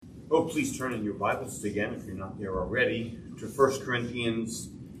Oh, please turn in your Bibles again, if you're not there already, to 1 Corinthians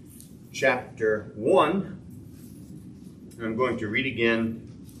chapter 1. I'm going to read again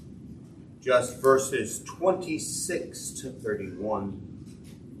just verses 26 to 31.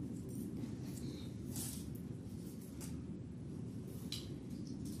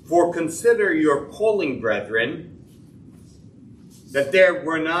 For consider your calling, brethren, that there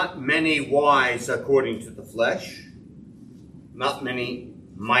were not many wise according to the flesh, not many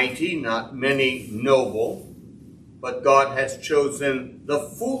mighty, not many noble, but God has chosen the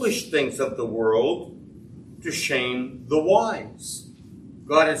foolish things of the world to shame the wise.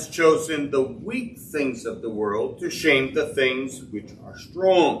 God has chosen the weak things of the world to shame the things which are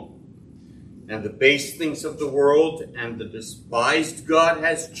strong. And the base things of the world and the despised God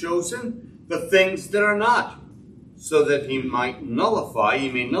has chosen the things that are not, so that he may nullify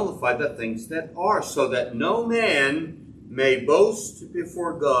the things that are, so that no man may boast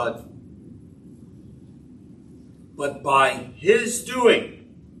before God. But by his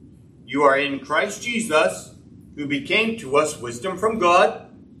doing, you are in Christ Jesus, who became to us wisdom from God,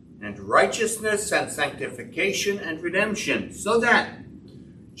 and righteousness and sanctification and redemption, so that,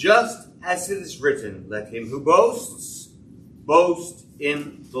 just as it is written, let him who boasts, boast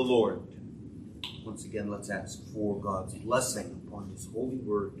in the Lord. Once again, let's ask for God's blessing upon his holy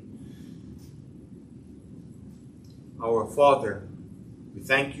word. Our Father, we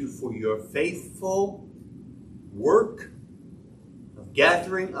thank you for your faithful work of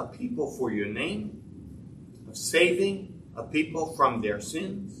gathering a people for your name, of saving a people from their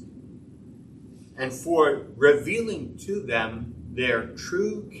sins, and for revealing to them their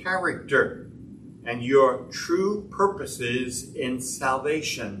true character and your true purposes in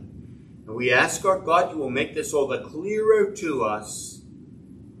salvation. And we ask, our God, you will make this all the clearer to us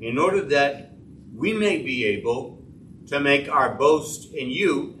in order that we may be able to make our boast in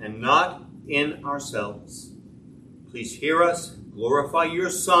you and not in ourselves. Please hear us, glorify your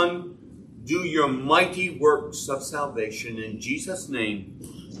Son, do your mighty works of salvation. In Jesus' name,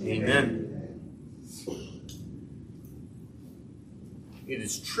 amen. It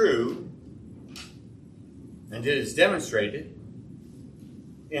is true, and it is demonstrated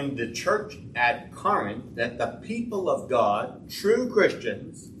in the church at Corinth that the people of God, true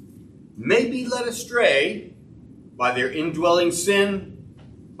Christians, may be led astray by their indwelling sin,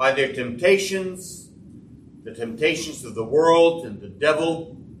 by their temptations, the temptations of the world and the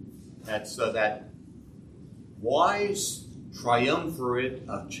devil. That's that wise triumvirate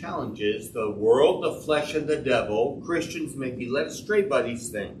of challenges, the world, the flesh, and the devil. Christians may be led astray by these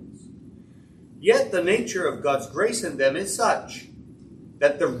things. Yet the nature of God's grace in them is such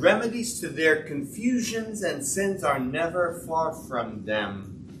that the remedies to their confusions and sins are never far from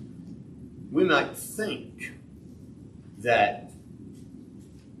them. We might think that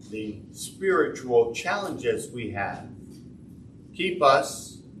the spiritual challenges we have keep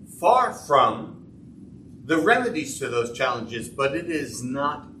us far from the remedies to those challenges, but it is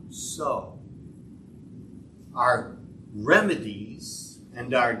not so. Our remedies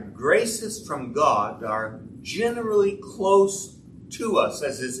and our graces from God are generally close to us,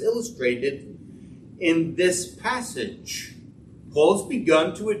 as is illustrated in this passage. Paul has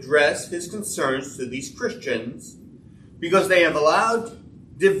begun to address his concerns to these Christians because they have allowed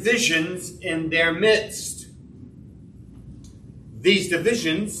divisions in their midst. These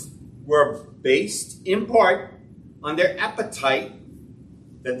divisions were based in part on their appetite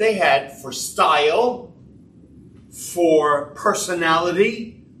that they had for style, for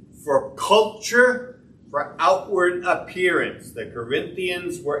personality, for culture, for outward appearance. The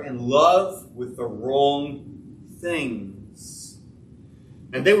Corinthians were in love with the wrong things.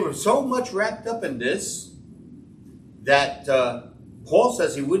 And they were so much wrapped up in this that Paul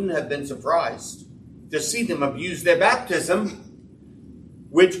says he wouldn't have been surprised to see them abuse their baptism,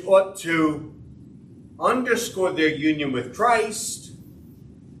 which ought to underscore their union with Christ.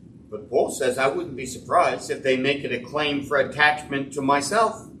 But Paul says, I wouldn't be surprised if they make it a claim for attachment to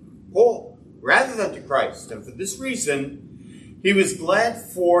myself, Paul, rather than to Christ. And for this reason, he was glad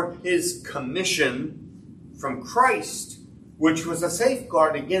for his commission from Christ, which was a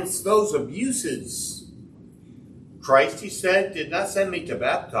safeguard against those abuses. Christ, he said, did not send me to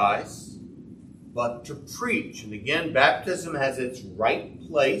baptize, but to preach. And again, baptism has its right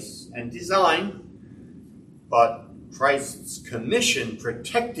place and design, but Christ's commission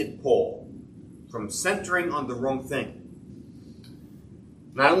protected Paul from centering on the wrong thing.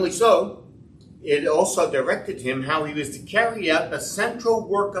 Not only so, it also directed him how he was to carry out the central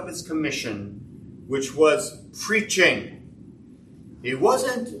work of his commission, which was preaching. He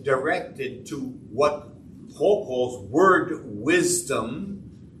wasn't directed to what Paul calls word wisdom,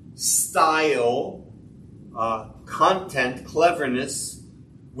 style, content, cleverness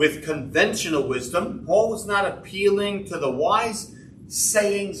with conventional wisdom. Paul was not appealing to the wise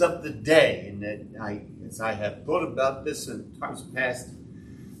sayings of the day. And as I have thought about this in times past,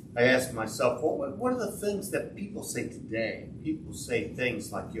 I ask myself, well, what are the things that people say today? People say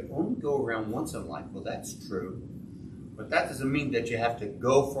things like, you only go around once in life. Well, that's true. But that doesn't mean that you have to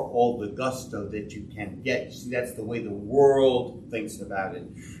go for all the gusto that you can get. You see, that's the way the world thinks about it.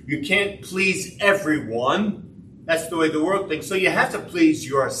 You can't please everyone. That's the way the world thinks. So you have to please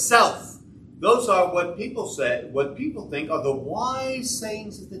yourself. Those are what people say, what people think are the wise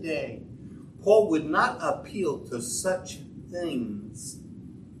sayings of the day. Paul would not appeal to such things.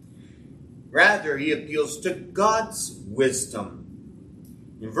 Rather, he appeals to God's wisdom.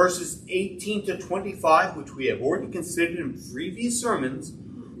 In verses 18 to 25, which we have already considered in previous sermons,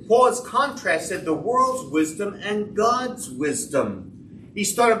 Paul has contrasted the world's wisdom and God's wisdom. He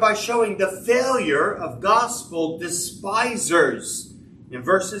started by showing the failure of gospel despisers in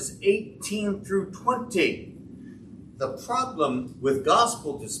verses 18 through 20. The problem with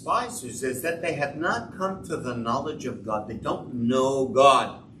gospel despisers is that they have not come to the knowledge of God. They don't know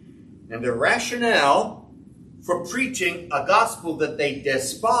God. And the rationale for preaching a gospel that they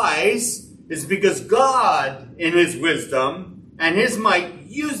despise is because God, in his wisdom and his might,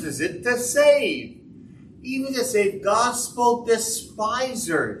 uses it to save. Even to save gospel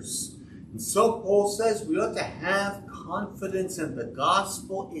despisers. And so Paul says we ought to have confidence in the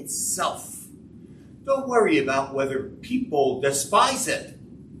gospel itself. Don't worry about whether people despise it,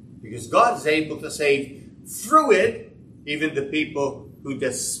 because God is able to save through it even the people who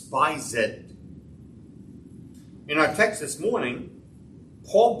despise it. In our text this morning,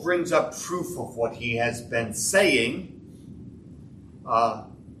 Paul brings up proof of what he has been saying about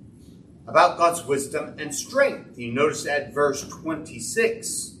God's wisdom and strength. You notice at verse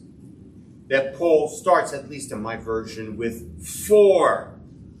 26 that Paul starts, at least in my version, with for.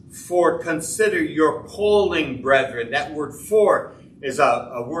 For consider your calling, brethren. That word for is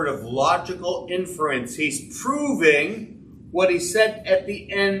a word of logical inference. He's proving what he said at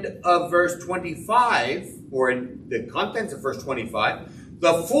the end of verse 25, or in the contents of verse 25.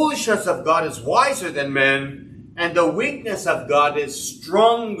 The foolishness of God is wiser than men, and the weakness of God is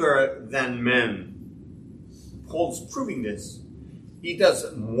stronger than men. Paul's proving this. He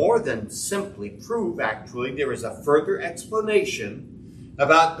does more than simply prove, actually. There is a further explanation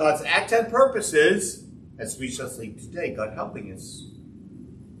about God's acts and purposes, as we shall see today, God helping us.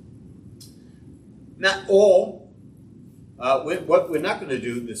 Not all. What we're not going to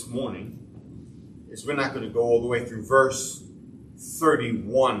do this morning is we're not going to go all the way through verse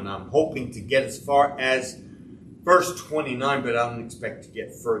 31. I'm hoping to get as far as verse 29, but I don't expect to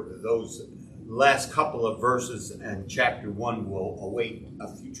get further. Those last couple of verses in chapter 1 will await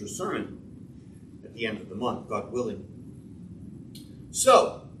a future sermon at the end of the month, God willing.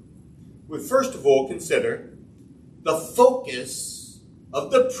 So, we first of all consider the focus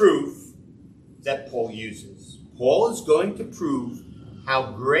of the proof that Paul uses. Paul is going to prove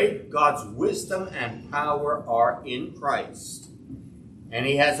how great God's wisdom and power are in Christ. And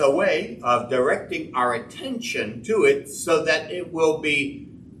he has a way of directing our attention to it so that it will be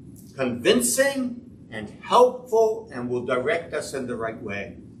convincing and helpful and will direct us in the right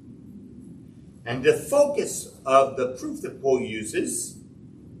way. And the focus of the proof that Paul uses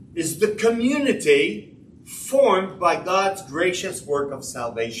is the community formed by God's gracious work of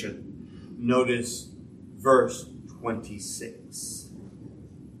salvation. Notice verse 26.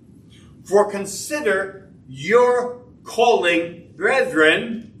 For consider your calling,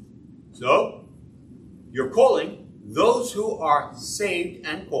 brethren. So, your calling, those who are saved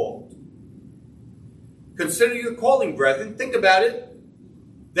and called. Consider your calling, brethren. Think about it.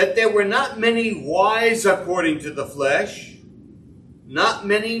 That there were not many wise according to the flesh, not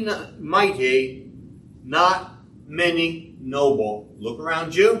many mighty, not many noble. Look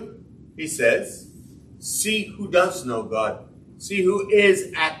around you, he says. See who does know God. See who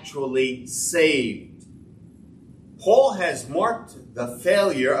is actually saved. Paul has marked the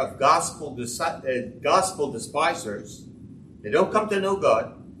failure of gospel despisers. They don't come to know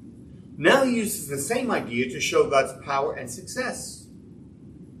God. Now he uses the same idea to show God's power and success.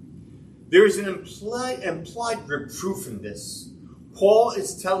 There is an implied reproof in this. Paul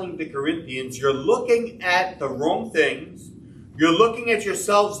is telling the Corinthians, you're looking at the wrong things. You're looking at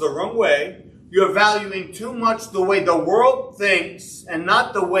yourselves the wrong way. You're valuing too much the way the world thinks and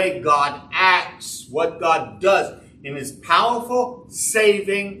not the way God acts, what God does in his powerful,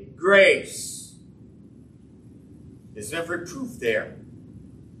 saving grace. There's a reproof there.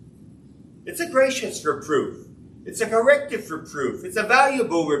 It's a gracious reproof. It's a corrective reproof. It's a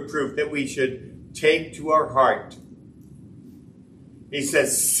valuable reproof that we should take to our heart. He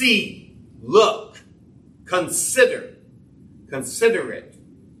says, see, look, consider. Consider it.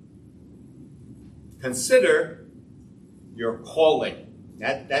 Consider your calling.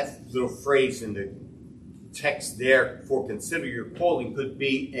 That little phrase in the text there for consider your calling could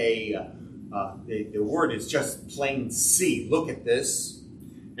be the word is just plain see. Look at this.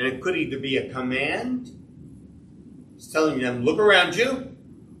 And it could either be a command, it's telling them, look around you,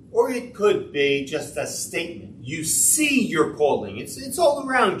 or it could be just a statement. You see your calling. It's all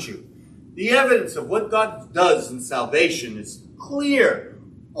around you. The evidence of what God does in salvation is clear.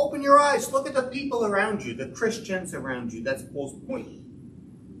 Open your eyes. Look at the people around you, the Christians around you. That's Paul's point.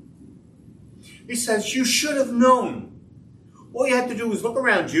 He says, you should have known. All you had to do was look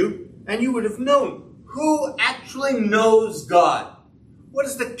around you, and you would have known who actually knows God. What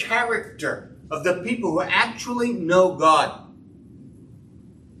is the character of the people who actually know God?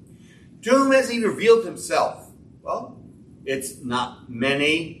 To whom has he revealed himself? Well, it's not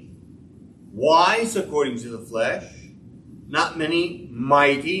many wise according to the flesh, not many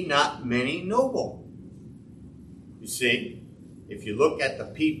mighty, not many noble. You see, if you look at the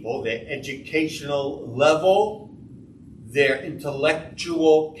people, their educational level, their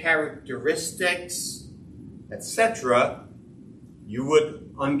intellectual characteristics, etc., you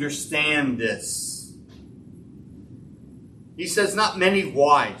would understand this. He says, not many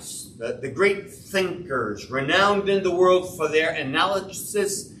wise. The great thinkers, renowned in the world for their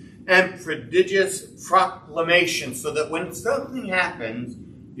analysis and prodigious proclamation, so that when something happens,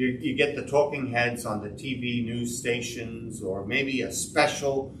 you get the talking heads on the TV news stations, or maybe a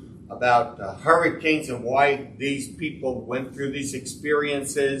special about hurricanes and why these people went through these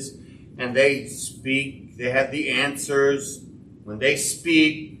experiences, and they speak, they have the answers. When they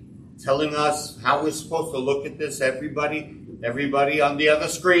speak, telling us how we're supposed to look at this, everybody on the other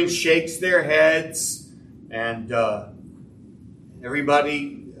screen shakes their heads, and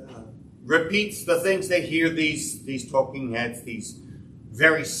everybody repeats the things they hear these talking heads, these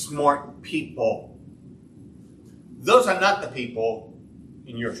very smart people. Those are not the people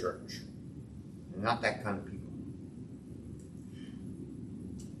in your church. They're not that kind of people.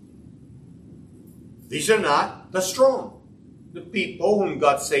 These are not the strong. The people whom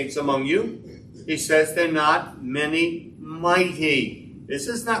God saves among you, he says they're not many mighty. This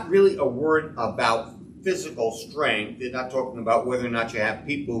is not really a word about physical strength. They're not talking about whether or not you have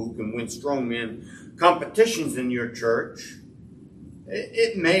people who can win strongman competitions in your church.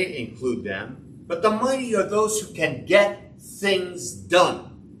 It may include them. But the mighty are those who can get things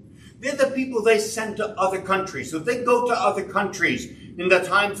done. They're the people they send to other countries. So they go to other countries in the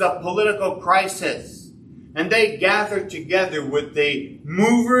times of political crisis. And they gather together with the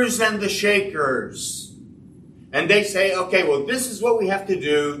movers and the shakers. And they say, okay, well, this is what we have to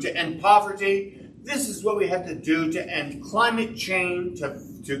do to end poverty. This is what we have to do to end climate change,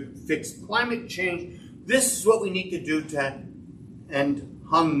 to fix climate change. This is what we need to do to end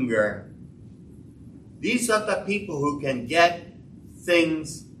hunger. These are the people who can get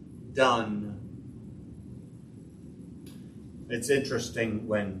things done. It's interesting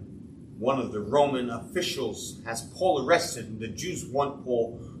when one of the Roman officials has Paul arrested and the Jews want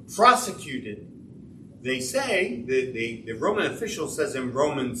Paul prosecuted. They say, the Roman official says in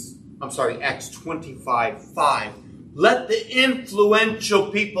Acts 25:5, let the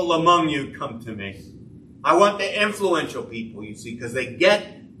influential people among you come to me. I want the influential people, you see, because they get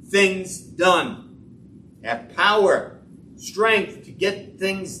things done. They have power, strength to get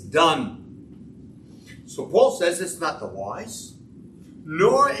things done. So Paul says it's not the wise,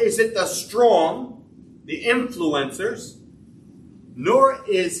 nor is it the strong, the influencers, nor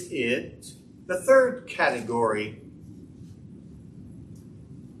is it the third category,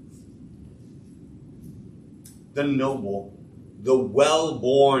 the noble, the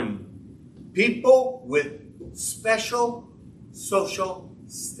well-born, people with special social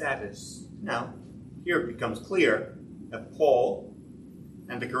status. Now, here it becomes clear that Paul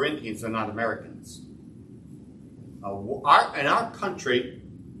and the Corinthians are not Americans. In our country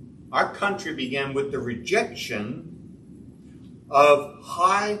began with the rejection of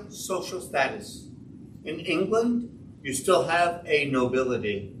high social status. In England, you still have a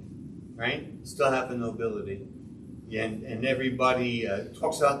nobility, right? Still have a nobility. And everybody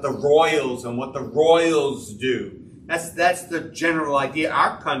talks about the royals and what the royals do. That's the general idea.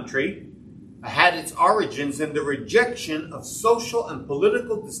 Our country had its origins in the rejection of social and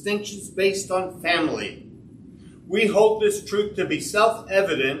political distinctions based on family. We hold this truth to be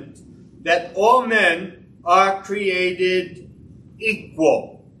self-evident that all men are created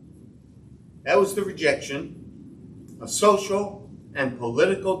equal. That was the rejection. social and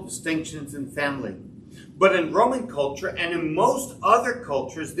political distinctions in family. But in Roman culture and in most other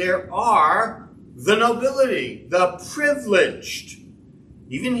cultures, there are the nobility, the privileged.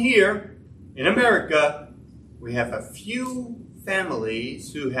 Even here in America, we have a few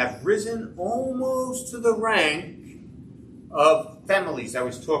families who have risen almost to the rank of families. I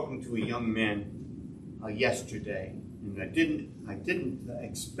was talking to a young man yesterday, and I didn't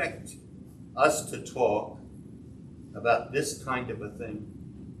expect us to talk about this kind of a thing.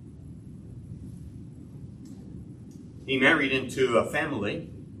 He married into a family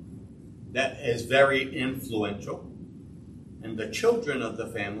that is very influential, and the children of the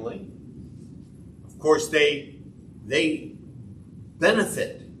family, of course, they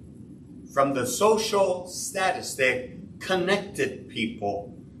benefit from the social status. They're connected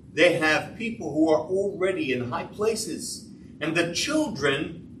people. They have people who are already in high places, and the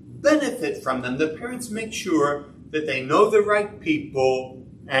children benefit from them. The parents make sure that they know the right people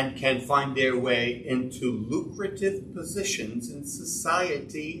and can find their way into lucrative positions in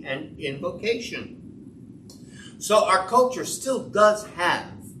society and in vocation. So our culture still does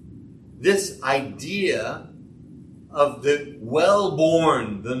have this idea of the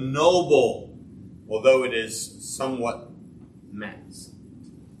well-born, the noble, although it is somewhat masked.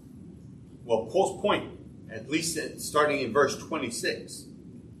 Well, Paul's point, at least starting in verse 26,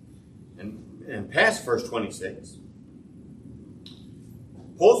 and past verse 26,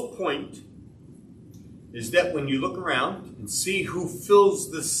 Paul's point is that when you look around and see who fills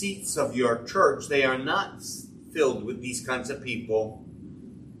the seats of your church, they are not filled with these kinds of people.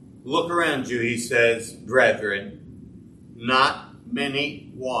 Look around you, he says, brethren, not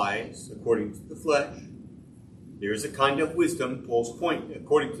many wise according to the flesh. There is a kind of wisdom, Paul's point,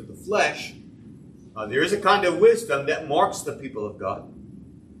 according to the flesh. There is a kind of wisdom that marks the people of God.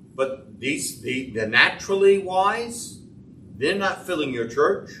 But the naturally wise, they're not filling your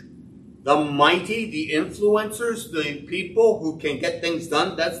church. The mighty, the influencers, the people who can get things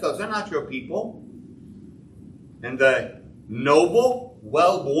done, those are not your people. And the noble,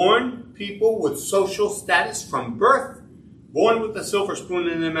 well-born people with social status from birth, born with a silver spoon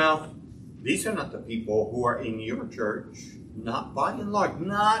in their mouth, these are not the people who are in your church. Not by and large.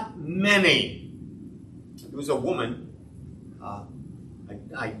 Not many. There was a woman,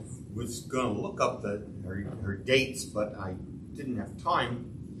 I was going to look up her dates, but I didn't have time.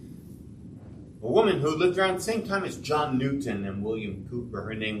 A woman who lived around the same time as John Newton and William Cooper.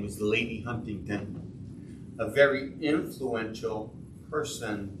 Her name was Lady Huntington, a very influential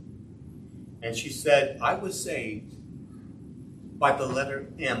person. And she said, I was saved by the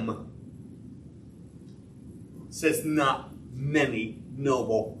letter M. It says not many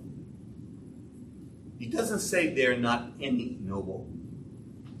noble. He doesn't say there are not any noble.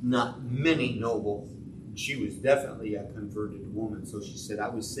 Not many noble. She was definitely a converted woman. So she said, I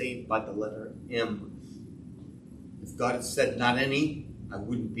was saved by the letter M. If God had said not any, I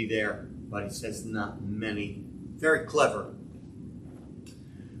wouldn't be there. But he says not many. Very clever.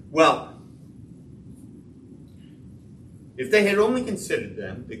 Well, if they had only considered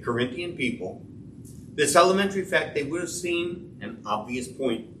then, the Corinthian people, this elementary fact, they would have seen an obvious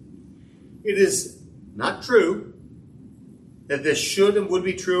point. It is not true that this should and would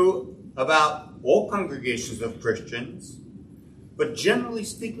be true about all congregations of Christians, but generally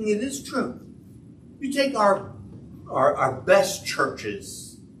speaking, it is true. You take our best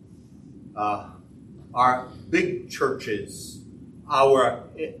churches, our big churches, our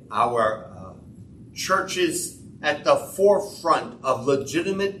churches at the forefront of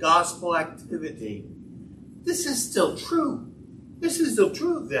legitimate gospel activity. This is still true. This is still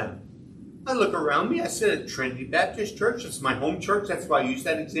true of them. I look around me. I sit at Trinity Baptist Church. It's my home church. That's why I use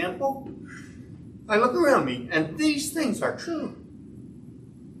that example. I look around me, and these things are true.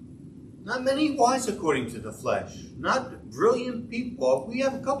 Not many wise according to the flesh. Not brilliant people. We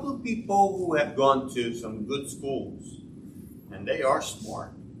have a couple of people who have gone to some good schools, and they are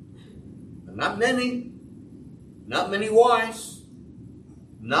smart. But not many. Not many wise.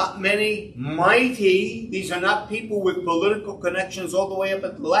 Not many mighty. These are not people with political connections all the way up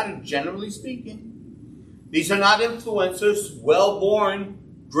at the ladder, generally speaking. These are not influencers, well-born,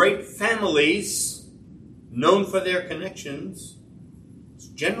 great families, known for their connections. It's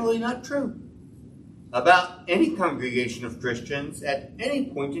generally not true about any congregation of Christians at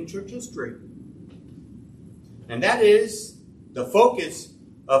any point in church history. And that is the focus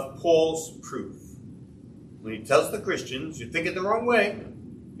of Paul's proof. When he tells the Christians, you think it the wrong way,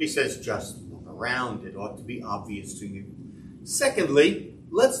 he says, just look around. It ought to be obvious to you. Secondly,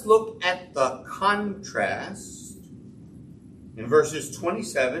 let's look at the contrast in verses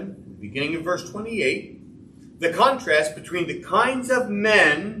 27, beginning of verse 28. the contrast between the kinds of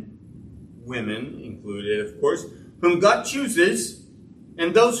men, women included, of course, whom God chooses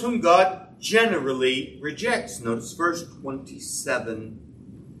and those whom God generally rejects. Notice verse 27.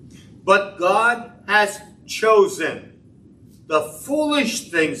 But God has chosen the foolish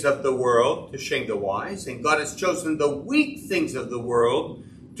things of the world to shame the wise, and God has chosen the weak things of the world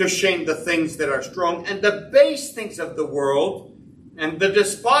to shame the things that are strong, and the base things of the world and the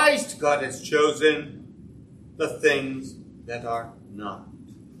despised God has chosen the things that are not.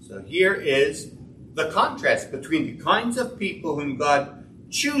 So here is the contrast between the kinds of people whom God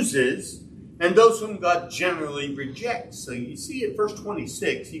chooses and those whom God generally rejects. So you see at verse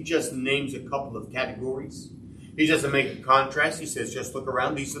 26, he just names a couple of categories. He doesn't make a contrast. He says, just look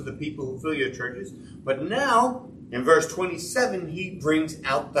around. These are the people who fill your churches. But now, in verse 27, he brings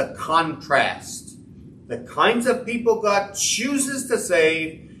out the contrast. The kinds of people God chooses to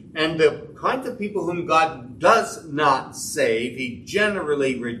save and the kinds of people whom God does not save, he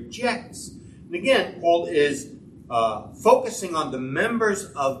generally rejects. And again, Paul is focusing on the members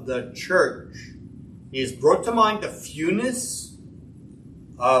of the church. He has brought to mind the fewness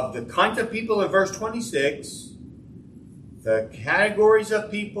of the kinds of people in verse 26, the categories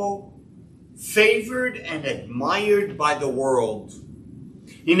of people favored and admired by the world.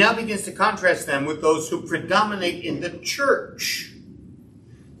 He now begins to contrast them with those who predominate in the church.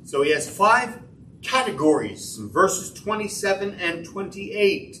 So he has 5 categories in verses 27 and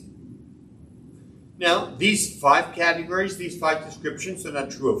 28. Now, these 5 categories, these 5 descriptions are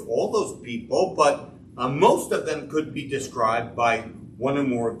not true of all those people, but most of them could be described by one or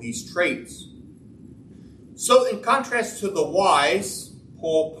more of these traits. So in contrast to the wise,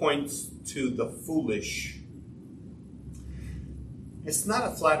 Paul points to the foolish. It's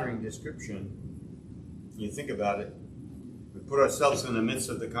not a flattering description. You think about it. We put ourselves in the midst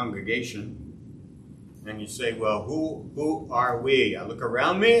of the congregation, and you say, well, who are we? I look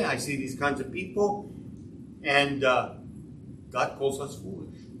around me, I see these kinds of people, and God calls us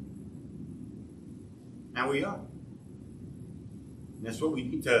foolish. And we are. And that's what we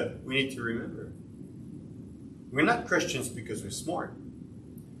need to remember. We're not Christians because we're smart.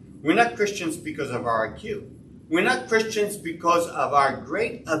 We're not Christians because of our IQ. We're not Christians because of our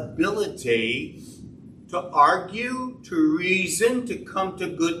great ability to argue, to reason, to come to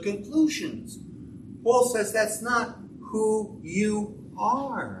good conclusions. Paul says that's not who you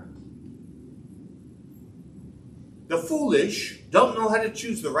are. The foolish don't know how to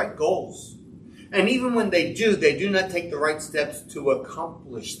choose the right goals. And even when they do not take the right steps to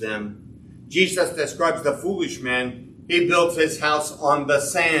accomplish them. Jesus describes the foolish man. He built his house on the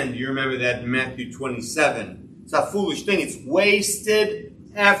sand. You remember that in Matthew 27. It's a foolish thing. It's wasted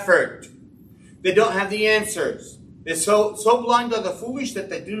effort. They don't have the answers. They're so blind are the foolish that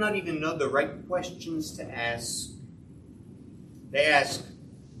they do not even know the right questions to ask. They ask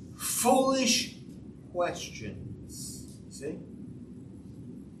foolish questions. See?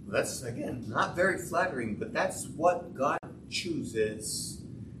 Well, that's, again, not very flattering, but that's what God chooses.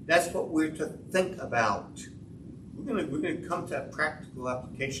 That's what we're to think about. We're going to come to a practical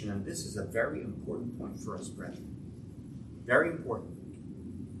application, and this is a very important point for us, brethren. Very important.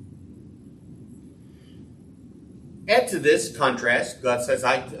 Add to this contrast, God says,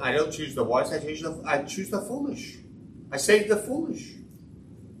 I don't choose the wise, I choose the foolish. I save the foolish.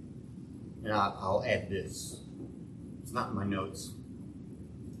 And I'll add this. It's not in my notes.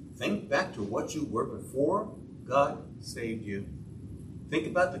 Think back to what you were before God saved you. Think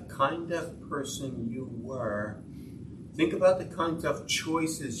about the kind of person you were. Think about the kinds of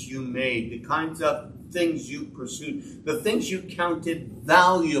choices you made, the kinds of things you pursued, the things you counted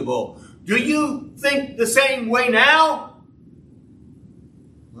valuable. Do you think the same way now?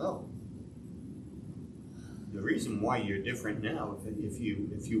 Well, the reason why you're different now, if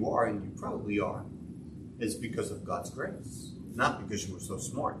you are, and you probably are, is because of God's grace, not because you were so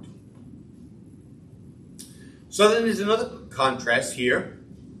smart. So then there's another contrast here,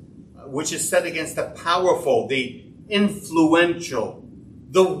 which is set against the powerful, the influential,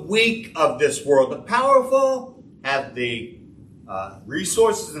 the weak of this world. The powerful have the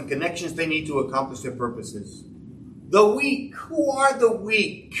resources and connections they need to accomplish their purposes. The weak, who are the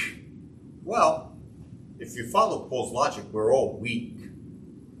weak? Well, if you follow Paul's logic, we're all weak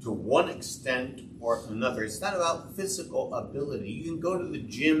to one extent or another. It's not about physical ability. You can go to the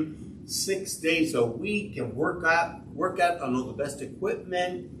gym 6 days a week and work out on all the best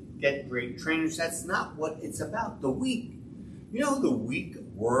equipment, get great trainers. That's not what it's about. The weak. You know who the weak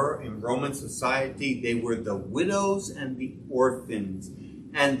were in Roman society? They were the widows and the orphans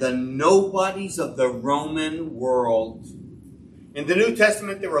and the nobodies of the Roman world. In the New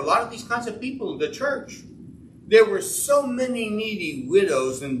Testament, there were a lot of these kinds of people in the church. There were so many needy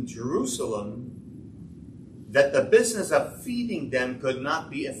widows in Jerusalem that the business of feeding them could not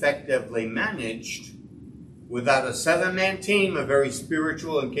be effectively managed without a 7-man team of very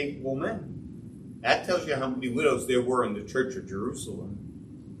spiritual and capable men. That tells you how many widows there were in the church of Jerusalem.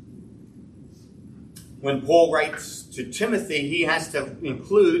 When Paul writes to Timothy, he has to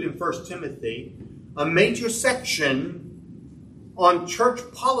include in 1 Timothy a major section on church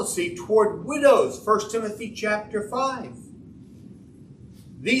policy toward widows, 1 Timothy chapter 5.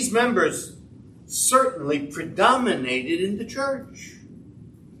 These members certainly predominated in the church.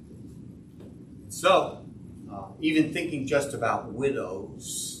 So, even thinking just about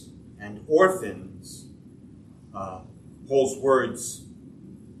widows and orphans, Paul's words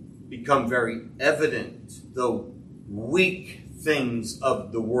become very evident. The weak things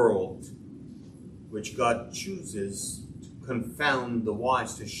of the world, which God chooses to confound the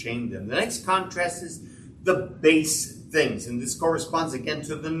wise, to shame them. The next contrast is the base things. And this corresponds again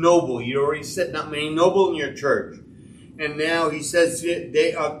to the noble. You already said not many noble in your church. And now he says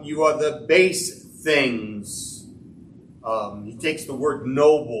you are the base things. He takes the word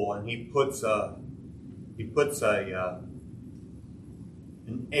noble and he puts an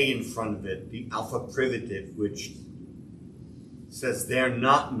A in front of it, the alpha privative, which says they're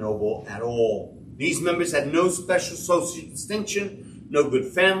not noble at all. These members had no special social distinction, no good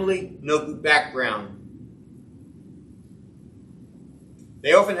family, no good background.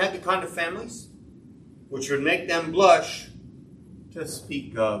 They often had the kind of families which would make them blush to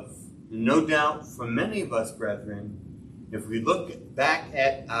speak of. No doubt for many of us, brethren, if we look back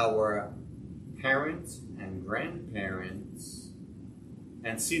at our parents and grandparents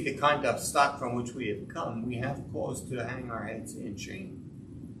and see the kind of stock from which we have come, we have cause to hang our heads in shame.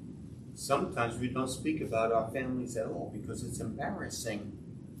 Sometimes we don't speak about our families at all because it's embarrassing.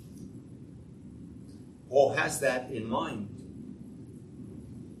 Paul has that in mind.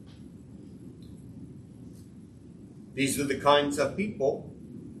 These are the kinds of people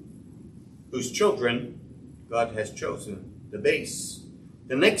whose children God has chosen, the base.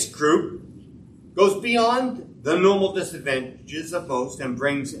 The next group goes beyond the normal disadvantages of most and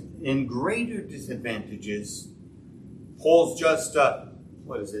brings in greater disadvantages. Paul's just,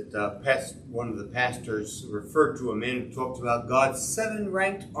 one of the pastors referred to a man who talked about God's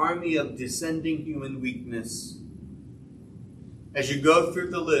 7-ranked army of descending human weakness. As you go through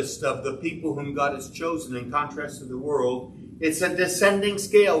the list of the people whom God has chosen in contrast to the world, it's a descending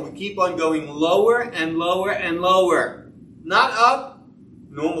scale. We keep on going lower and lower and lower. Not up.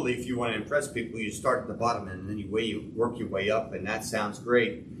 Normally, if you want to impress people, you start at the bottom and then you work your way up, and that sounds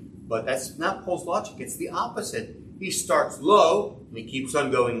great. But that's not Paul's logic. It's the opposite. He starts low, and he keeps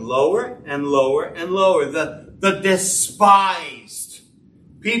on going lower and lower and lower. The despised.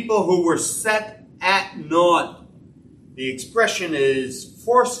 People who were set at naught. The expression is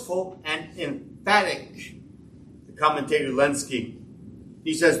forceful and emphatic. The commentator Lenski,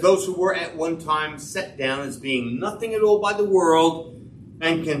 he says, those who were at one time set down as being nothing at all by the world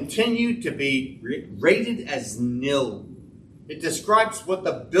and continue to be rated as nil. It describes what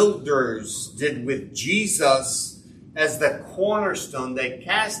the builders did with Jesus as the cornerstone. They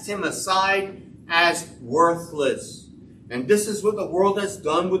cast him aside as worthless. And this is what the world has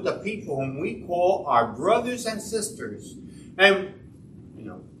done with the people whom we call our brothers and sisters. And,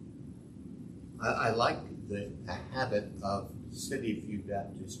 I like the habit of City View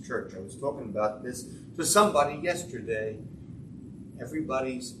Baptist Church. I was talking about this to somebody yesterday.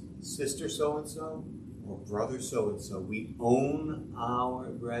 Everybody's sister so-and-so or brother so-and-so. We own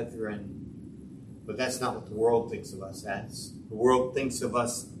our brethren. But that's not what the world thinks of us as. The world thinks of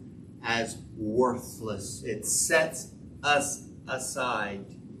us as worthless. It sets us aside.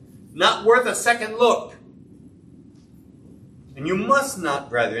 Not worth a second look. And you must not,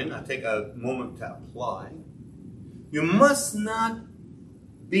 brethren, I'll take a moment to apply. You must not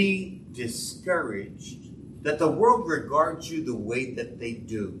be discouraged that the world regards you the way that they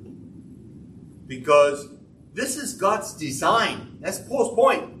do. Because this is God's design. That's Paul's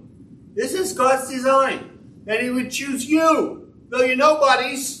point. This is God's design. That he would choose you. Though you're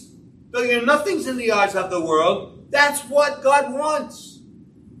nobodies, though you're nothings in the eyes of the world, that's what God wants.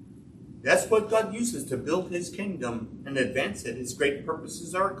 That's what God uses to build his kingdom and advance it. His great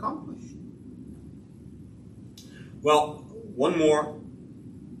purposes are accomplished. Well, one more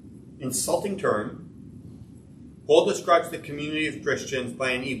insulting term. Paul describes the community of Christians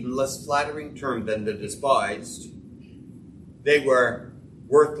by an even less flattering term than the despised. They were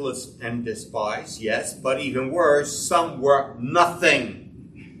worthless and despised, yes, but even worse, some were nothing.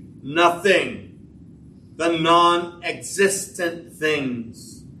 Nothing. The non-existent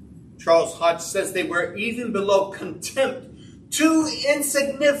things. Charles Hodge says they were even below contempt, too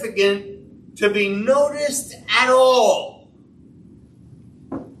insignificant to be noticed at all.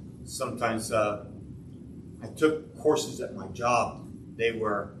 Sometimes I took courses at my job. They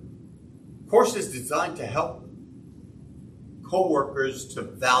were courses designed to help co-workers to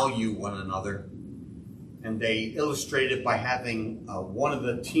value one another. And they illustrated by having one of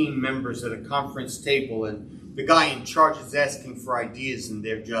the team members at a conference table, and the guy in charge is asking for ideas, and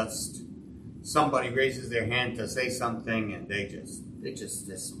they're just, somebody raises their hand to say something, and they just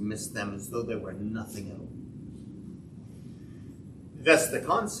dismiss them as though they were nothing at all. That's the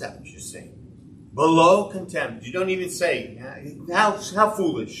concept, you see. Below contempt. You don't even say, how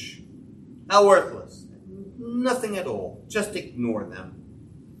foolish, how worthless. Nothing at all. Just ignore them.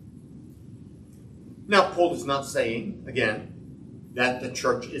 Now, Paul is not saying, again, that the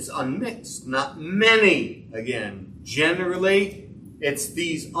church is unmixed. Not many, again. Generally, it's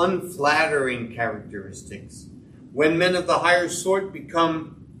these unflattering characteristics. When men of the higher sort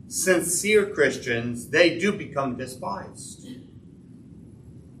become sincere Christians, they do become despised.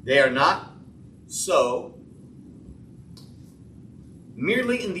 They are not so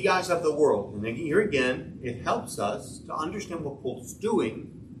merely in the eyes of the world. And here again, it helps us to understand what Paul's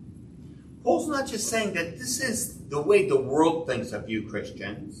doing. Paul's not just saying that this is the way the world thinks of you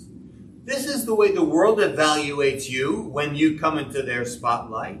Christians. This is the way the world evaluates you when you come into their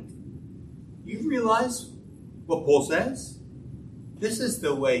spotlight. You realize what Paul says? This is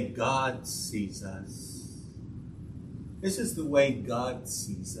the way God sees us. This is the way God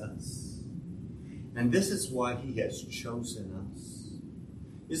sees us. And this is why he has chosen us.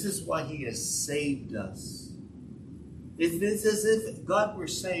 This is why he has saved us. It's as if God were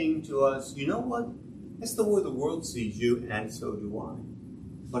saying to us, you know what? That's the way the world sees you, and so do I.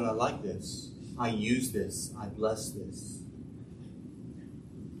 But I like this. I use this. I bless this.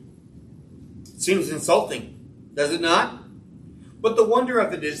 It seems insulting, does it not? But the wonder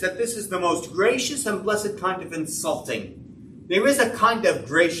of it is that this is the most gracious and blessed kind of insulting. There is a kind of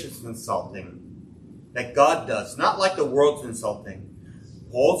gracious insulting that God does, not like the world's insulting.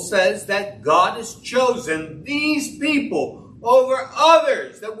 Paul says that God has chosen these people over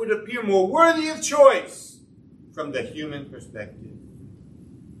others that would appear more worthy of choice from the human perspective.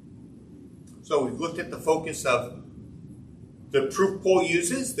 So we've looked at the focus of the proof Paul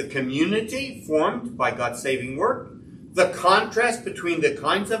uses, the community formed by God's saving work, the contrast between the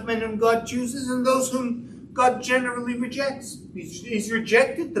kinds of men whom God chooses and those whom God generally rejects. He's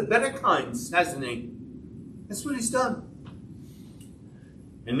rejected the better kinds, hasn't he? That's what he's done.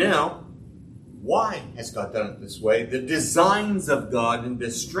 And now, why has God done it this way? The designs of God in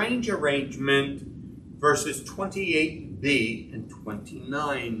this strange arrangement, verses 28b and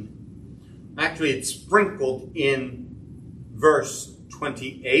 29. Actually, it's sprinkled in verse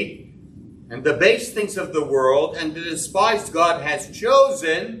 28. And the base things of the world and the despised God has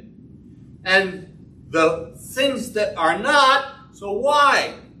chosen, and the things that are not. So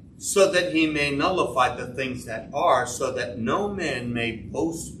why? So that he may nullify the things that are, so that no man may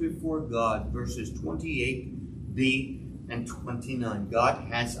boast before God. Verses 28b and 29.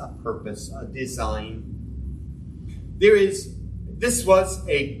 God has a purpose, a design. This was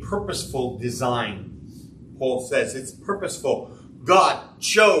a purposeful design. Paul says it's purposeful. God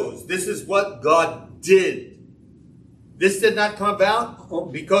chose. This is what God did. This did not come about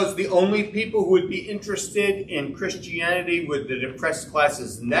because the only people who would be interested in Christianity were the depressed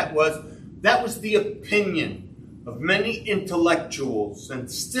classes. And that was the opinion of many intellectuals,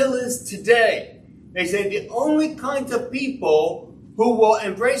 and still is today. They say the only kinds of people who will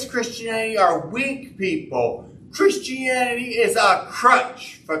embrace Christianity are weak people. Christianity is a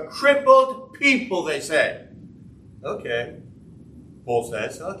crutch for crippled people, they say. Okay. Paul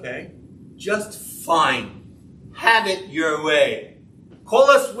says, okay, just fine. Have it your way. Call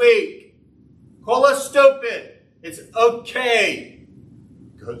us weak. Call us stupid. It's okay.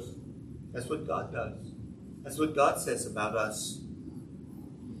 Because that's what God does. That's what God says about us.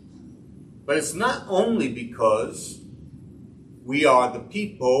 But it's not only because we are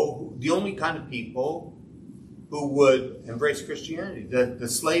the only kind of people who would embrace Christianity. The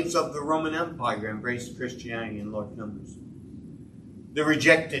slaves of the Roman Empire embraced Christianity in large numbers. The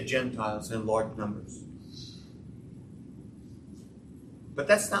rejected Gentiles in large numbers. But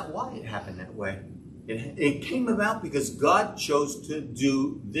that's not why it happened that way. It came about because God chose to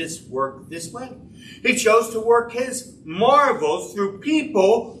do this work this way. He chose to work his marvels through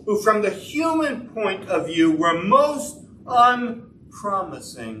people who, from the human point of view, were most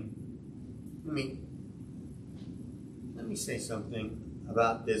unpromising. Let me say something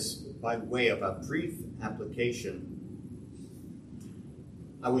about this by way of a brief application.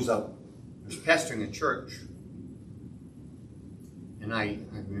 I was pastoring a church, and I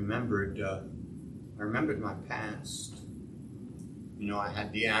remembered my past. You know, I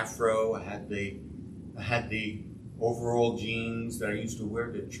had the afro, I had the overall jeans that I used to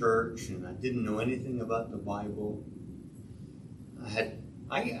wear to church, and I didn't know anything about the Bible. I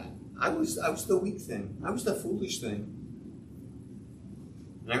was the weak thing. I was the foolish thing.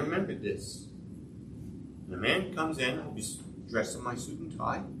 And I remembered this. And a man comes in, I was dressed in my suit and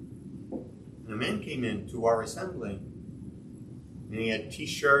tie, and a man came into our assembly. And he had a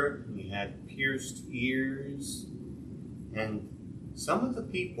t-shirt, and he had pierced ears, and some of the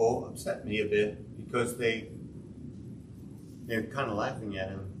people upset me a bit because they're kind of laughing at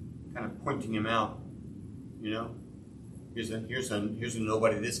him, kind of pointing him out. You know, here's a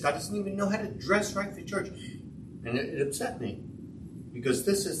nobody. This guy doesn't even know how to dress right for church, and it upset me because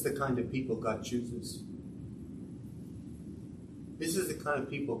this is the kind of people God chooses. This is the kind of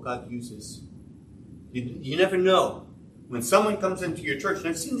people God uses. You never know when someone comes into your church, and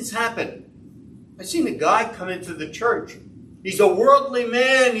I've seen this happen. I've seen a guy come into the church. He's a worldly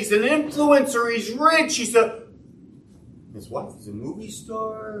man. He's an influencer. He's rich. His wife is a movie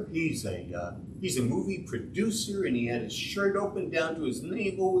star. He's a movie producer, and he had his shirt open down to his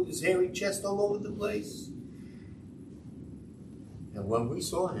navel with his hairy chest all over the place. And when we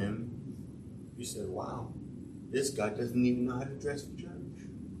saw him, we said, wow, this guy doesn't even know how to dress for church.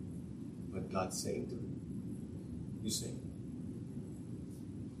 But God saved him. You see?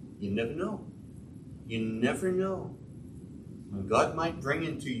 You never know. You never know. And God might bring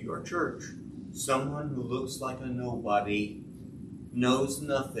into your church someone who looks like a nobody, knows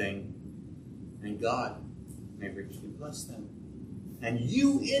nothing, and God may richly bless them. And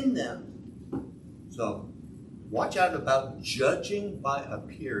you in them. So, watch out about judging by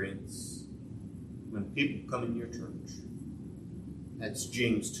appearance when people come in your church. That's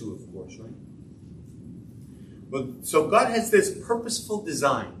James 2, of course, right? But, so God has this purposeful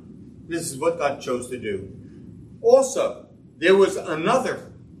design. This is what God chose to do. Also, there was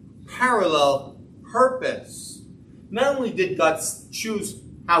another parallel purpose. Not only did God choose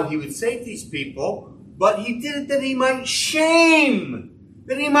how he would save these people, but he did it that he might shame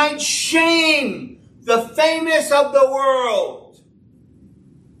the famous of the world.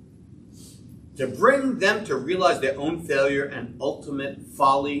 To bring them to realize their own failure and ultimate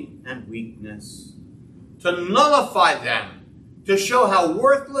folly and weakness. To nullify them. To show how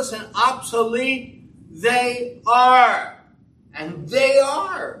worthless and obsolete they are. And they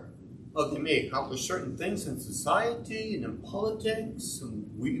are. Oh, they may accomplish certain things in society and in politics, and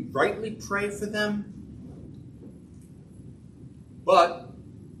we rightly pray for them. But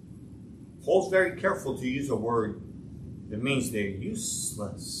Paul's very careful to use a word that means they're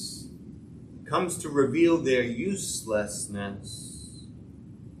useless. It comes to reveal their uselessness.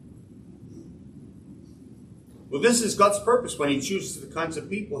 Well, this is God's purpose when he chooses the kinds of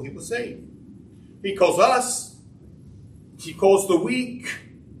people he will save. He calls us. He calls the weak,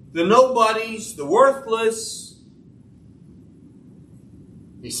 the nobodies, the worthless.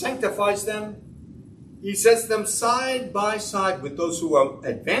 He sanctifies them. He sets them side by side with those who are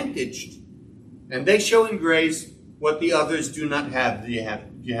advantaged. And they show in grace what the others do not have. You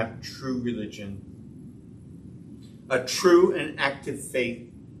have true religion. A true and active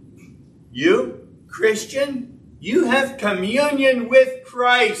faith. You, Christian, you have communion with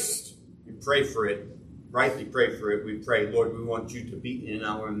Christ. We pray for it. Rightly pray for it. We pray, Lord, we want you to be in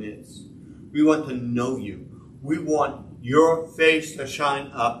our midst. We want to know you. We want your face to shine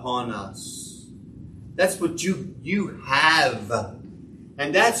upon us. That's what you have.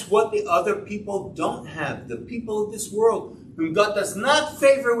 And that's what the other people don't have. The people of this world whom God does not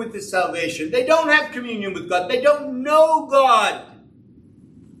favor with his salvation. They don't have communion with God. They don't know God.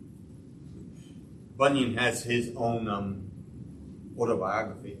 Bunyan has his own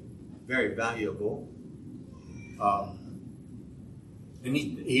autobiography. Very valuable. And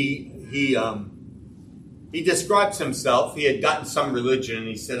he describes himself. He had gotten some religion, and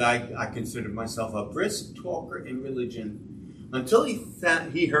he said, I considered myself a brisk talker in religion, until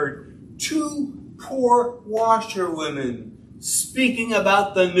he heard two poor washerwomen speaking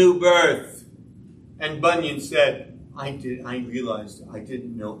about the new birth. And Bunyan said, I realized I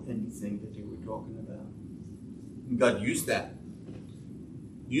didn't know anything that they were talking about. And God used that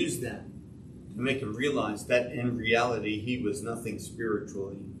to make him realize that in reality he was nothing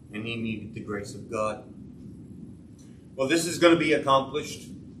spiritually, and he needed the grace of God. Well, this is going to be accomplished.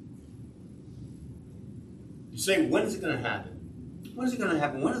 You say, when is it going to happen? When is it going to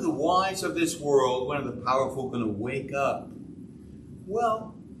happen? When are the wise of this world, when are the powerful going to wake up?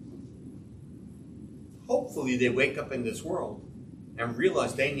 Well, hopefully they wake up in this world. and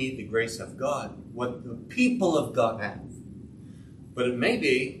realize they need the grace of God, what the people of God have. But it may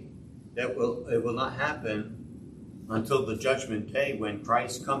be that it will not happen until the judgment day when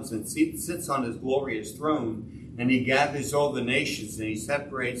Christ comes and sits on his glorious throne and he gathers all the nations and he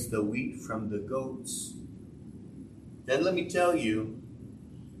separates the wheat from the goats. Then let me tell you,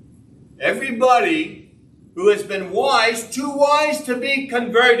 everybody who has been wise, too wise to be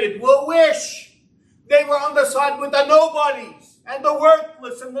converted, will wish they were on the side with the nobodies and the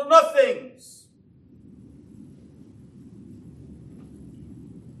worthless and the nothings.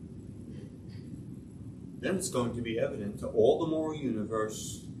 Then it's going to be evident to all the moral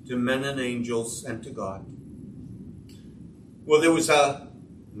universe, to men and angels, and to God. Well, there was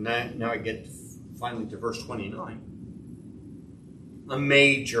now I get finally to verse 29. A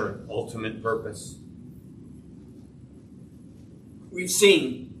major ultimate purpose. We've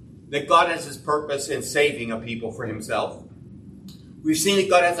seen that God has his purpose in saving a people for himself. We've seen that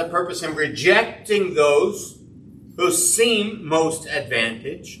God has a purpose in rejecting those who seem most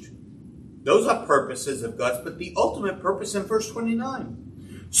advantaged. Those are purposes of God's, but the ultimate purpose in verse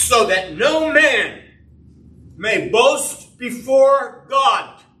 29. So that no man may boast before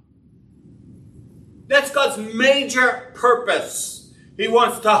God. That's God's major purpose. He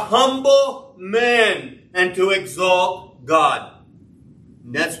wants to humble man and to exalt God.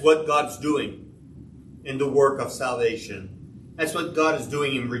 And that's what God's doing in the work of salvation. That's what God is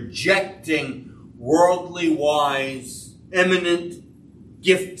doing in rejecting worldly wise, eminent,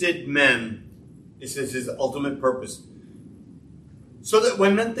 gifted men. This is his ultimate purpose. So that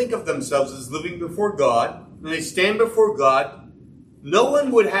when men think of themselves as living before God, when they stand before God, no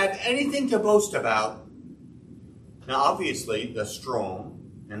one would have anything to boast about. Now obviously, the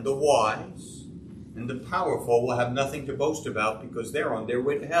strong and the wise and the powerful will have nothing to boast about because they're on their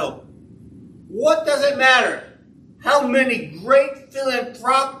way to hell. What does it matter how many great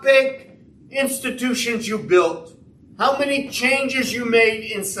philanthropic institutions you built? How many changes you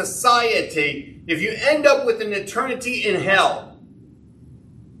made in society if you end up with an eternity in hell?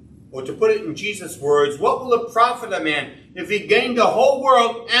 Or to put it in Jesus' words, what will it profit a man if he gained the whole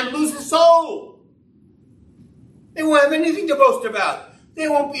world and lose his soul? They won't have anything to boast about. They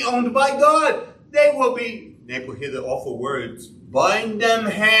won't be owned by God. They will hear the awful words, bind them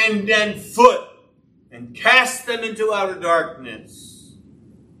hand and foot and cast them into outer darkness.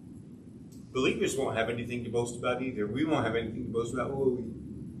 Believers won't have anything to boast about either. We won't have anything to boast about, will we?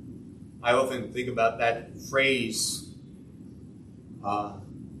 I often think about that phrase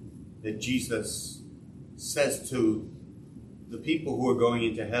that Jesus says to the people who are going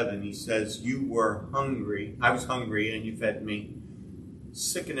into heaven. He says, you were hungry. I was hungry and you fed me.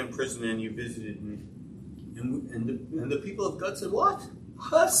 Sick and in prison and you visited me. And the people of God said, what?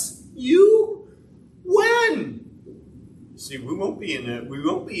 Us? You? When? See, we won't be in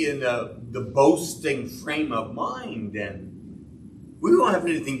the boasting frame of mind then. We won't have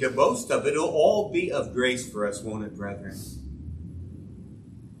anything to boast of. It'll all be of grace for us, won't it, brethren?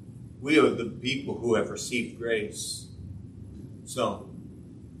 We are the people who have received grace. So,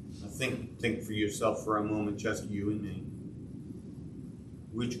 think for yourself for a moment, just you and me.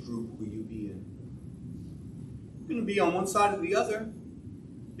 Which group will you be in? You're going to be on one side or the other.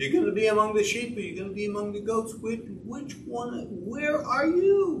 You're going to be among the sheep, or you're going to be among the goats. Which one? Where are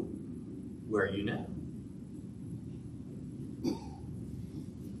you? Where are you now?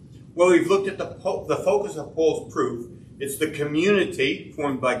 Well, we've looked at the focus of Paul's proof. It's the community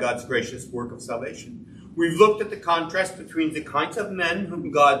formed by God's gracious work of salvation. We've looked at the contrast between the kinds of men whom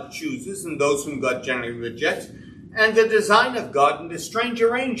God chooses and those whom God generally rejects, and the design of God in the strange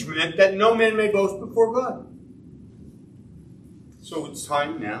arrangement that no man may boast before God. So it's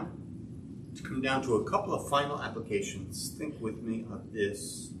time now to come down to a couple of final applications. Think with me of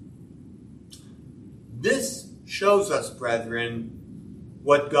this. This shows us, brethren,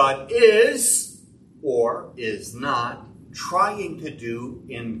 what God is or is not trying to do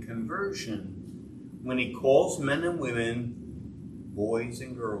in conversion when he calls men and women boys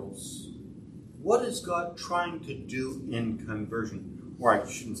and girls. What is God trying to do in conversion? Or I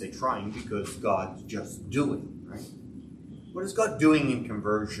shouldn't say trying, because God's just doing, right? What is God doing in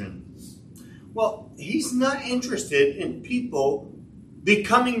conversion? Well, he's not interested in people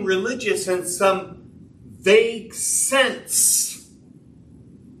becoming religious in some vague sense.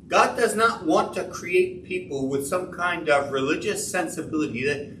 God does not want to create people with some kind of religious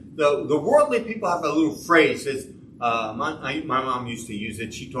sensibility. The worldly people have a little phrase. My mom used to use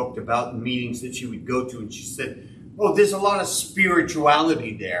it. She talked about meetings that she would go to, and she said, oh, there's a lot of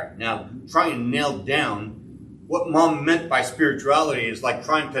spirituality there. Now, try and nail down what Mom meant by spirituality is like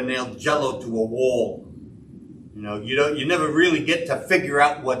trying to nail Jell-O to a wall. You never really get to figure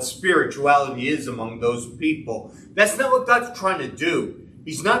out what spirituality is among those people. That's not what God's trying to do.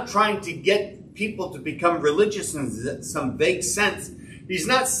 He's not trying to get people to become religious in some vague sense. He's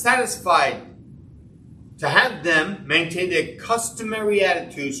not satisfied to have them maintain their customary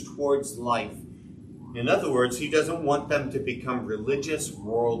attitudes towards life. In other words, he doesn't want them to become religious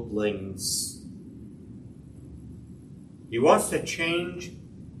worldlings. He wants to change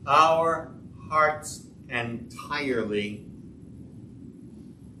our hearts entirely.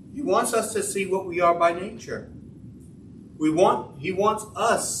 He wants us to see what we are by nature. He wants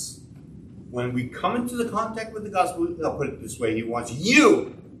us, when we come into the contact with the gospel, I'll put it this way, he wants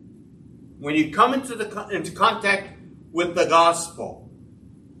you, when you come into contact with the gospel,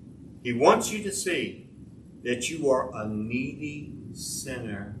 he wants you to see that you are a needy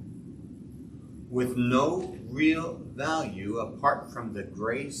sinner with no real value apart from the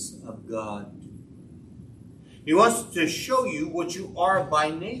grace of God. He wants to show you what you are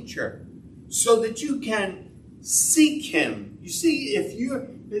by nature so that you can seek him. You see,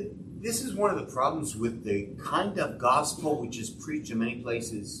 this is one of the problems with the kind of gospel which is preached in many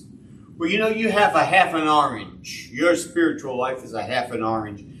places, where you have a half an orange. Your spiritual life is a half an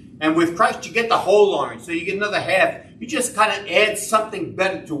orange. And with Christ, you get the whole orange. So you get another half. You just kind of add something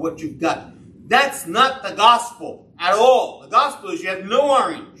better to what you've got. That's not the gospel at all. The gospel is you have no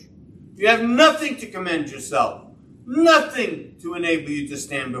orange. You have nothing to commend yourself. Nothing to enable you to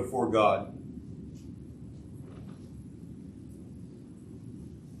stand before God.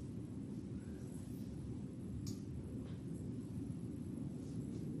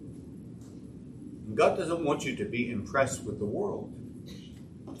 God doesn't want you to be impressed with the world.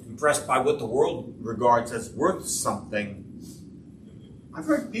 Impressed by what the world regards as worth something. I've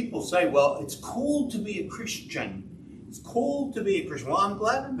heard people say, well, it's cool to be a Christian. It's cool to be a Christian. Well, I'm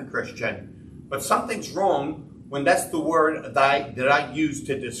glad I'm a Christian. But something's wrong when that's the word that I use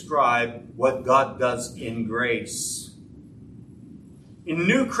to describe what God does in grace. In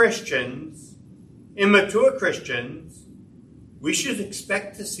new Christians, immature Christians, we should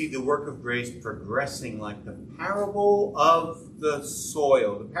expect to see the work of grace progressing like the parable of the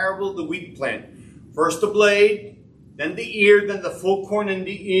soil, the parable of the wheat plant. First the blade, then the ear, then the full corn in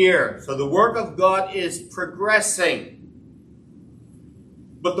the ear. So the work of God is progressing.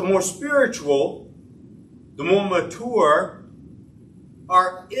 But the more spiritual, the more mature,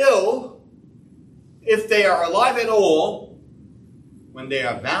 are ill, if they are alive at all, when they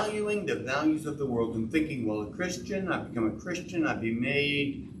are valuing the values of the world and thinking, well, a Christian, I've become a Christian, I've been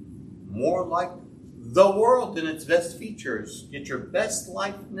made more like the world in its best features. Get your best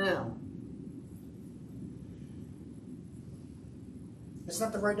life now. That's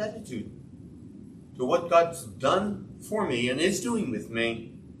not the right attitude to what God's done for me and is doing with me.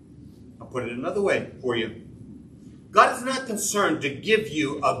 I'll put it another way for you. God is not concerned to give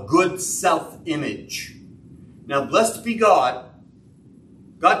you a good self-image. Now, blessed be God.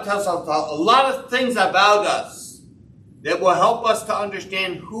 God tells us a lot of things about us that will help us to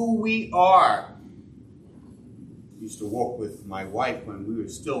understand who we are. I used to walk with my wife when we were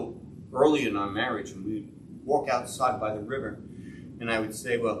still early in our marriage, and we would walk outside by the river, and I would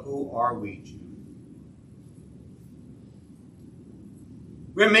say, well, who are we, June?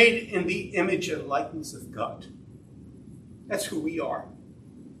 We're made in the image and likeness of God. That's who we are.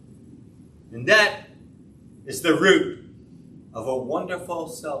 And that is the root of a wonderful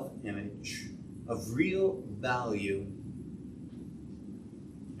self-image, of real value.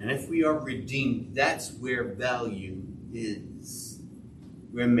 And if we are redeemed, that's where value is.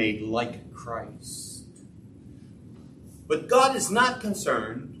 We're made like Christ. But God is not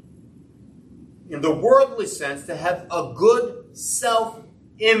concerned, in the worldly sense, to have a good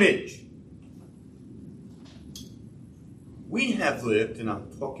self-image. We have lived, and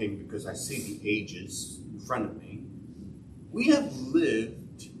I'm talking because I see the ages in front of me, we have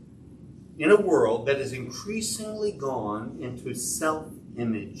lived in a world that has increasingly gone into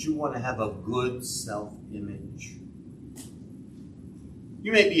self-image. You want to have a good self-image.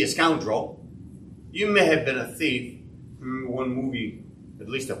 You may be a scoundrel. You may have been a thief. I remember one movie, at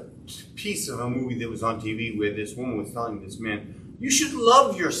least a piece of a movie that was on TV, where this woman was telling this man, you should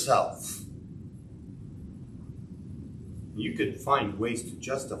love yourself. You could find ways to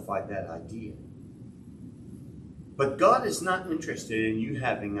justify that idea. But God is not interested in you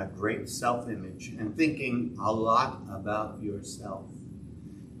having a great self-image and thinking a lot about yourself.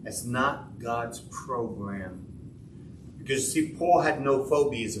 That's not God's program. Because, see, Paul had no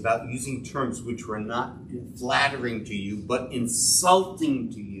phobias about using terms which were not flattering to you, but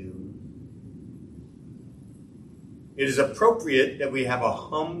insulting to you. It is appropriate that we have a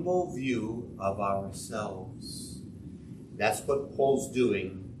humble view of ourselves. That's what Paul's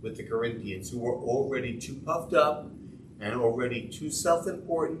doing with the Corinthians, who were already too puffed up and already too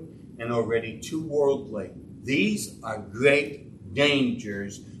self-important and already too worldly. These are great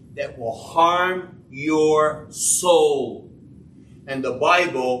dangers that will harm your soul. And the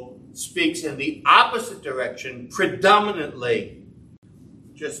Bible speaks in the opposite direction predominantly.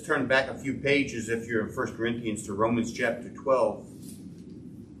 Just turn back a few pages if you're in 1 Corinthians to Romans chapter 12.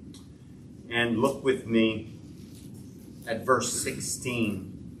 And look with me at verse 16.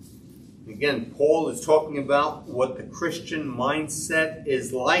 Again, Paul is talking about what the Christian mindset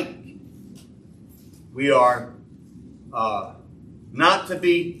is like. We are not to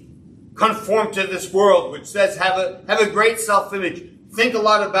be conformed to this world, which says have a great self-image. Think a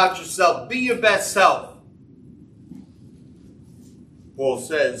lot about yourself. Be your best self. Paul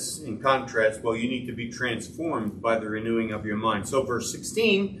says, in contrast, well, you need to be transformed by the renewing of your mind. So verse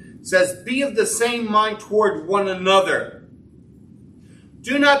 16 says, be of the same mind toward one another.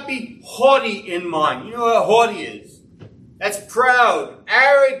 Do not be haughty in mind. You know what haughty is? That's proud,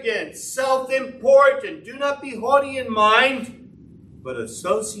 arrogant, self-important. Do not be haughty in mind, but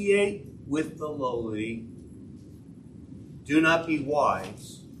associate with the lowly. Do not be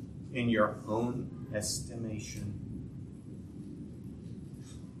wise in your own estimation.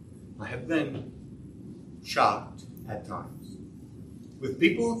 I have been shocked at times with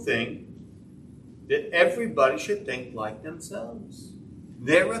people who think that everybody should think like themselves.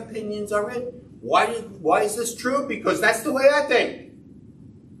 Their opinions are it. Why is this true? Because that's the way I think.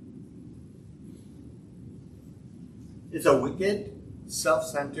 It's a wicked,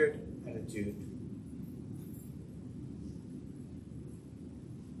 self-centered attitude.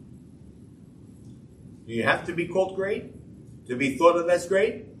 Do you have to be called great to be thought of as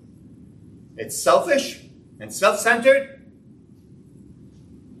great? It's selfish and self-centered.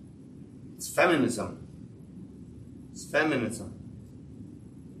 It's feminism. It's feminism.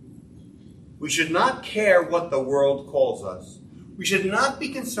 We should not care what the world calls us. We should not be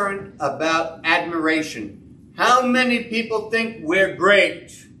concerned about admiration. How many people think we're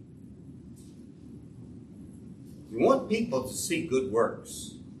great? You want people to see good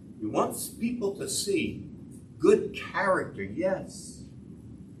works. You want people to see good character, yes.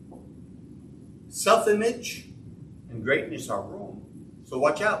 Self-image and greatness are wrong. So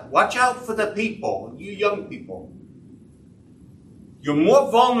watch out. Watch out for the people, you young people. You're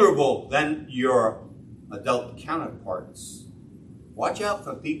more vulnerable than your adult counterparts. Watch out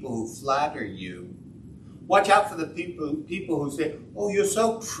for people who flatter you. Watch out for the people who say, oh, you're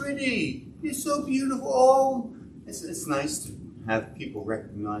so pretty. You're so beautiful. Oh, it's nice to have people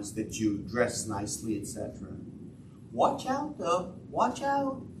recognize that you dress nicely, etc. Watch out, though. Watch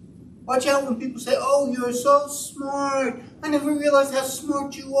out. Watch out when people say, oh, you're so smart. I never realized how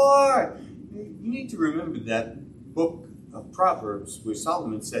smart you are. You need to remember that book of Proverbs where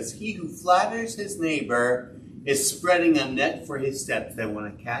Solomon says, he who flatters his neighbor is spreading a net for his steps. They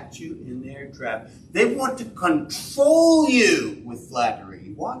want to catch you in their trap. They want to control you with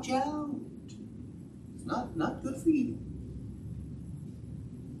flattery. Watch out. It's not good for you.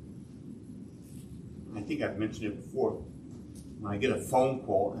 I think I've mentioned it before. When I get a phone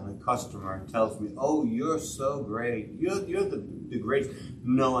call and a customer tells me, oh, you're so great. You're the greatest.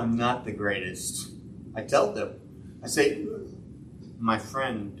 No, I'm not the greatest. I tell them. I say, my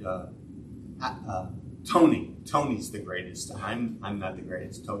friend Tony's the greatest. I'm not the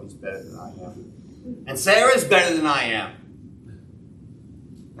greatest. Tony's better than I am. And Sarah's better than I am.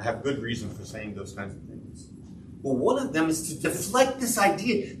 I have good reason for saying those kinds of things. Well, one of them is to deflect this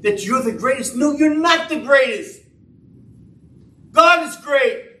idea that you're the greatest. No, you're not the greatest. God is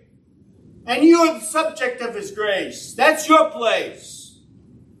great. And you are the subject of His grace. That's your place.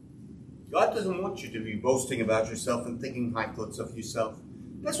 God doesn't want you to be boasting about yourself and thinking high thoughts of yourself.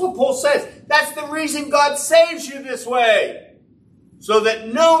 That's what Paul says. That's the reason God saves you this way. So that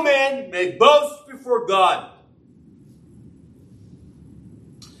no man may boast before God.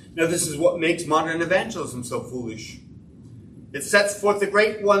 Now this is what makes modern evangelism so foolish. It sets forth the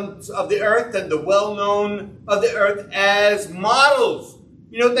great ones of the earth and the well-known of the earth as models.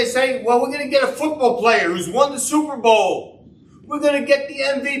 You know what they say? Well, we're going to get a football player who's won the Super Bowl. We're going to get the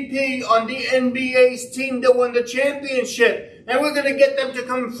MVP on the NBA's team that won the championship. And we're going to get them to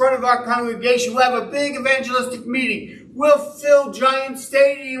come in front of our congregation. We'll have a big evangelistic meeting. We'll fill Giant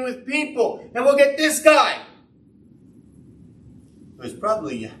Stadium with people. And we'll get this guy. Who's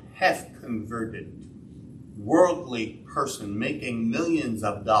probably a half-converted, worldly person making millions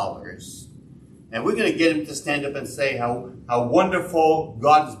of dollars. And we're going to get him to stand up and say how wonderful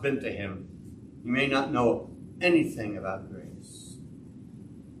God has been to him. He may not know anything about grace.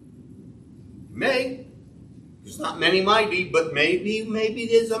 He may, There's not many mighty, but maybe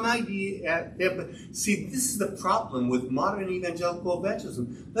there's a mighty out there. But see, this is the problem with modern evangelical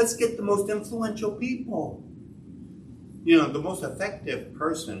evangelism. Let's get the most influential people. You know, the most effective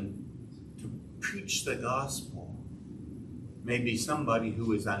person to preach the gospel may be somebody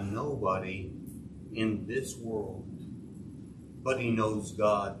who is a nobody in this world. But he knows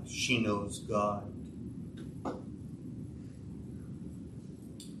God. She knows God.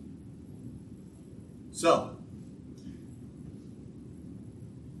 So,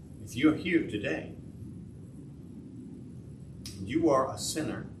 if you're here today, and you are a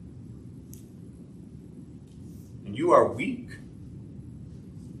sinner, and you are weak,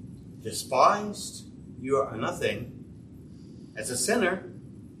 despised, you are nothing, as a sinner,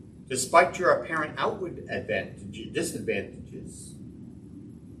 despite your apparent outward disadvantages,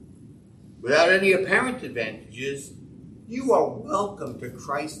 without any apparent advantages, you are welcome to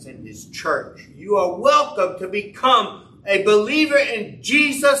Christ and His church. You are welcome to become a believer in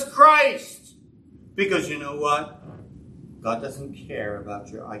Jesus Christ. Because you know what? God doesn't care about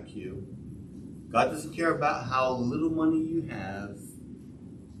your IQ. God doesn't care about how little money you have.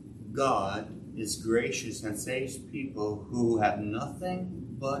 God is gracious and saves people who have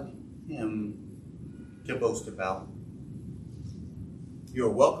nothing but Him to boast about. You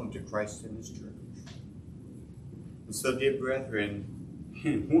are welcome to Christ and His church. And so, dear brethren,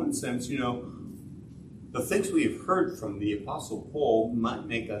 in one sense, you know, the things we have heard from the Apostle Paul might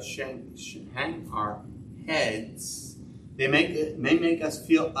make us hang our heads. They may make us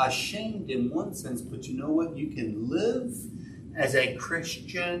feel ashamed in one sense, but you know what? You can live as a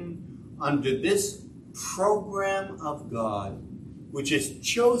Christian under this program of God, which has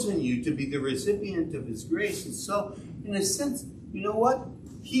chosen you to be the recipient of His grace. And so, in a sense, you know what?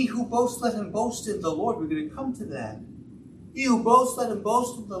 He who boasts, let him boast in the Lord. We're going to come to that. He who boasts, let him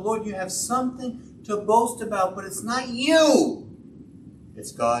boast in the Lord. You have something to boast about, but it's not you.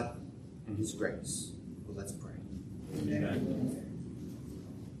 It's God and His grace. Well, let's pray. Amen.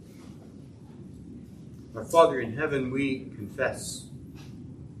 Our Father in heaven, we confess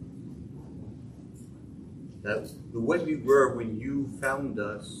that the way we were when you found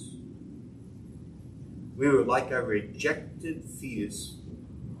us, we were like a rejected fetus,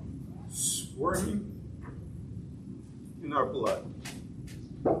 squirming in our blood.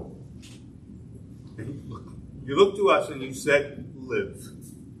 And you looked to us and you said, live.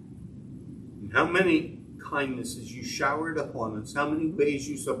 And how many kindnesses you showered upon us, how many ways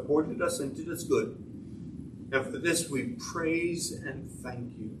you supported us and did us good. And for this we praise and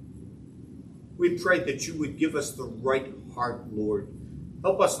thank you. We pray that you would give us the right heart, Lord.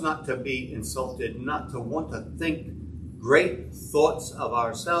 Help us not to be insulted, not to want to think great thoughts of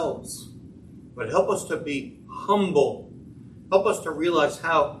ourselves, but help us to be humble. Help us to realize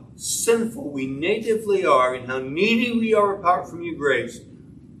how sinful we natively are and how needy we are apart from your grace.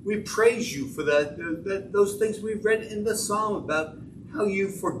 We praise you for those things we've read in the psalm about how you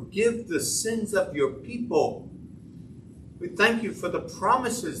forgive the sins of your people. We thank you for the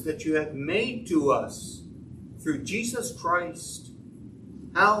promises that you have made to us through Jesus Christ,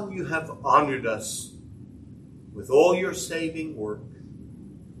 how you have honored us with all your saving work.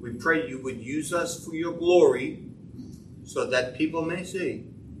 We pray you would use us for your glory so that people may see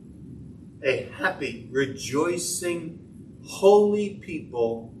a happy, rejoicing, holy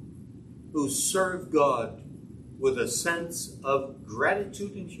people who serve God with a sense of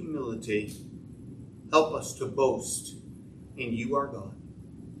gratitude and humility. Help us to boast in you, our God.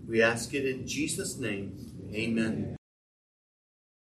 We ask it in Jesus' name. Amen.